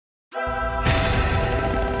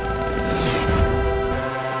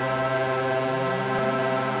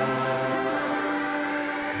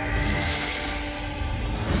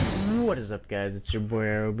is up, guys? It's your boy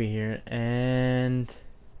Arobi here, and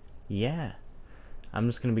yeah, I'm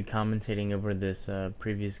just gonna be commentating over this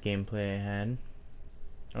previous gameplay I had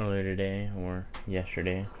earlier today or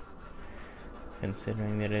yesterday,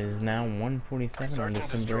 considering that it is now 1:47 on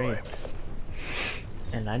December 8th,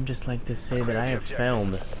 and I'd just like to say that I have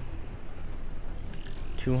failed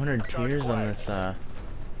 200 tiers on this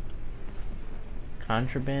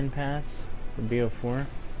contraband pass for BO4.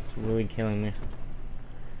 It's really killing me.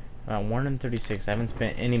 About 136. I haven't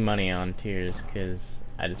spent any money on tiers because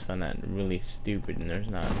I just found that really stupid, and there's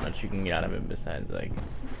not much you can get out of it besides like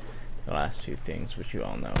the last two things, which you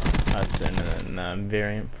all know, Hudson and then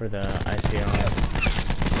variant for the ICR.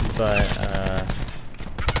 But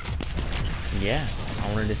yeah,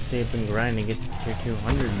 I wanted to stay up and grind and get to tier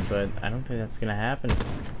 200, but I don't think that's gonna happen.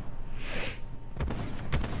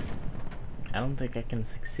 I don't think I can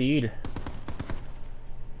succeed.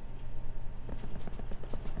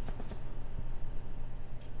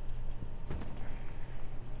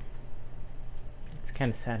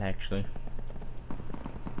 Kind of sad, actually,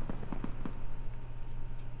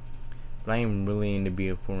 but I am really into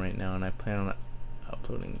BO4 right now, and I plan on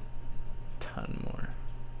uploading a ton more,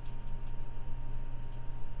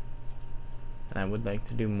 and I would like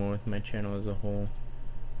to do more with my channel as a whole.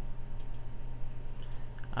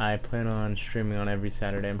 I plan on streaming on every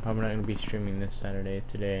Saturday. I'm probably not going to be streaming this Saturday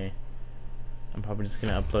today. I'm probably just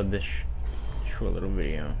going to upload this short little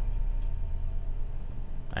video.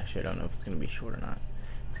 Actually, I don't know if it's going to be short or not.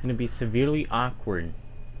 It's going to be severely awkward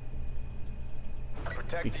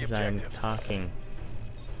because I'm talking.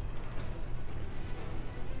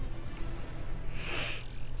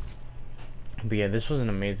 But yeah, this was an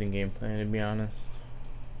amazing gameplay, to be honest.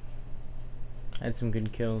 I had some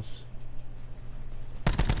good kills.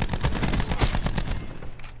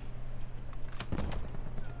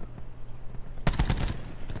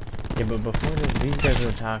 Yeah, but before this, these guys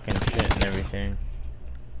were talking shit and everything.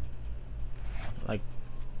 Like,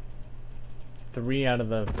 3 out of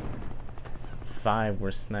the 5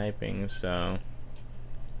 were sniping, so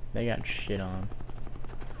they got shit on.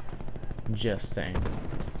 Just saying.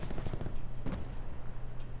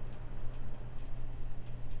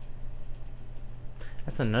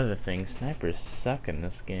 That's another thing. Snipers suck in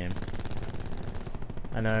this game.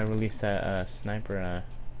 I know I released that sniper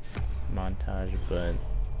montage, but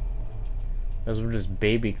those were just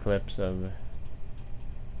baby clips of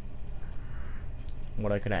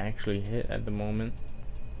what I could actually hit at the moment.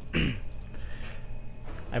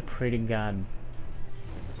 I pray to God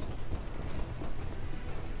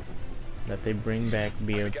that they bring back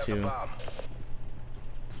BO2. I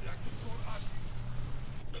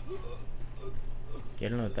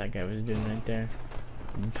don't know what that guy was doing right there.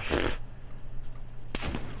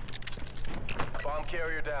 Bomb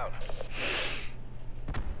carrier down.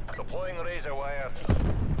 Deploying razor wire.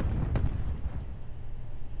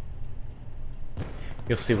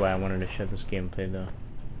 You'll see why I wanted to show this gameplay, though.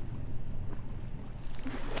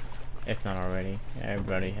 If not already.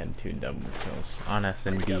 Everybody had 2 double kills on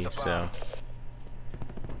SMD, so.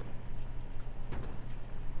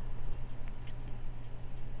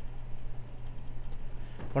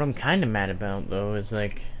 What I'm kind of mad about, though, is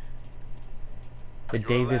like the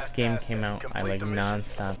day this game came out, I like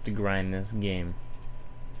non-stop to grind this game.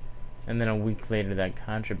 And then a week later, that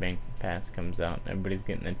contraband pass comes out. Everybody's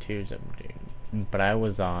getting the tiers up, dude. But I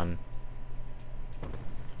was on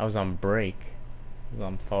break. I was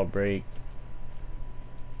on fall break.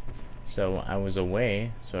 So I was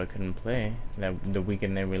away, so I couldn't play. The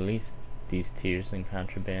weekend they released these tiers in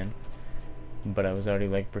contraband. But I was already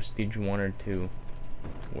like prestige 1 or 2,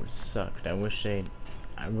 which sucked. I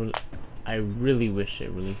really wish they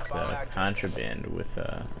released contraband with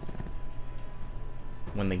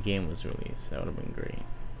when the game was released. That would have been great.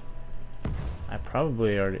 I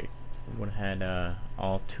probably already would have had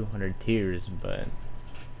all 200 tiers, but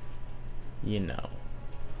you know.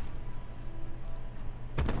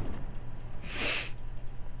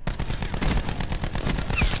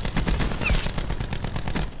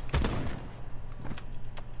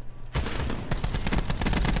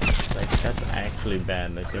 Like, that's actually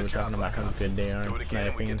bad. Like, they were talking about how good they are at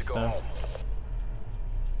sniping and stuff.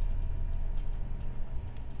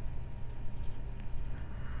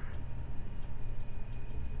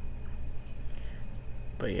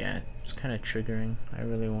 But yeah, it's kind of triggering. I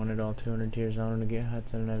really wanted all 200 tiers. I wanted to get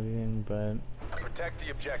Hudson and everything, but protect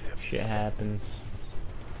the objective. Shit happens.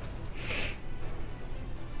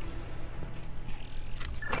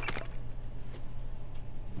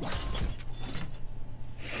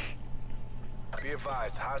 Be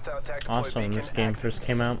advised, hostile tactical Also, when this game first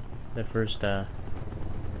came out, the first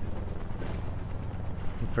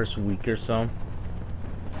first week or so,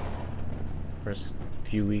 first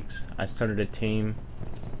few weeks, I started a team,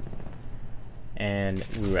 and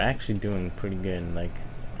we were actually doing pretty good, like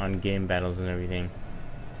on game battles and everything.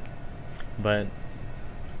 But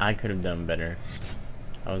I could have done better.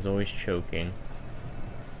 I was always choking.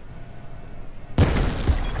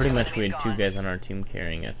 Pretty much we had two guys on our team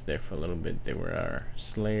carrying us there for a little bit. They were our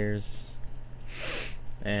slayers.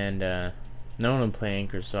 And no one would play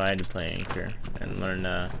anchor, so I had to play anchor and learn.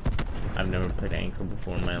 I've never played anchor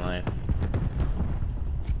before in my life.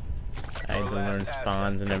 I had to learn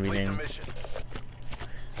spawns and everything.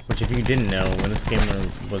 Which, if you didn't know, when this game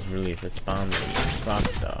was released, the spawns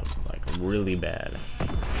fucked up, like really bad.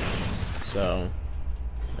 So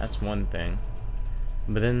that's one thing.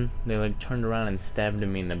 But then they like turned around and stabbed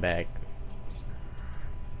me in the back.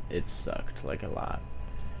 It sucked like a lot.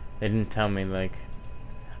 They didn't tell me, like,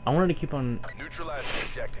 I wanted to keep on neutralizing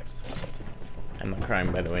objectives. I'm not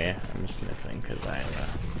crying, by the way. I'm just sniffling because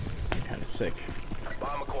I'm kind of sick.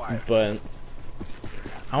 Bomb acquired. But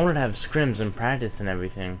I wanted to have scrims and practice and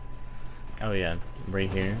everything. Oh yeah, right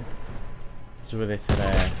here. This is where they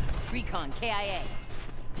said Recon KIA.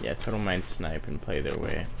 yeah, total mind snipe and play their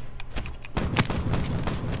way.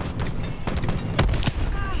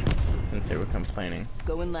 Since they were complaining.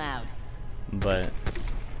 Going loud. But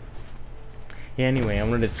yeah, anyway, I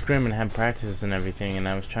wanted to scrim and have practices and everything, and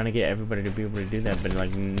I was trying to get everybody to be able to do that, but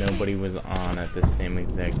like nobody was on at the same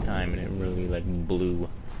exact time, and it really like blew.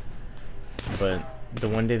 But the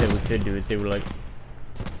one day that we could do it, they were like,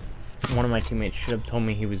 one of my teammates should have told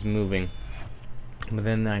me he was moving, but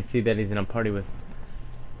then I see that he's in a party with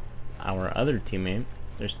our other teammate.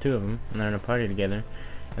 There's two of them, and they're in a party together,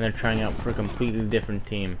 and they're trying out for a completely different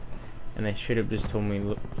team. And they should have just told me,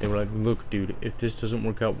 look, they were like, look dude, if this doesn't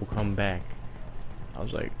work out, we'll come back. I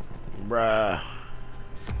was like, bruh.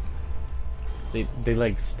 They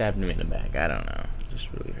like stabbed me in the back. I don't know. It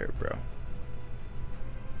just really hurt, bro.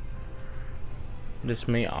 This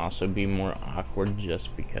may also be more awkward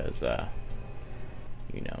just because,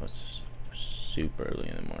 you know, it's super early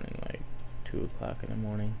in the morning, like 2 o'clock in the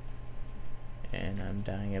morning. And I'm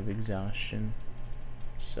dying of exhaustion.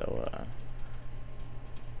 So,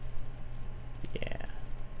 yeah.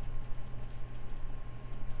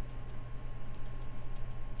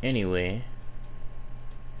 Anyway,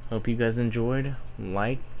 hope you guys enjoyed.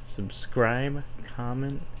 Like, subscribe,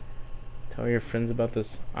 comment, tell your friends about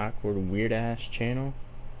this awkward, weird ass channel,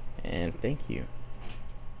 and thank you.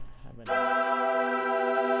 Have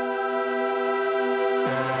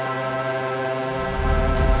a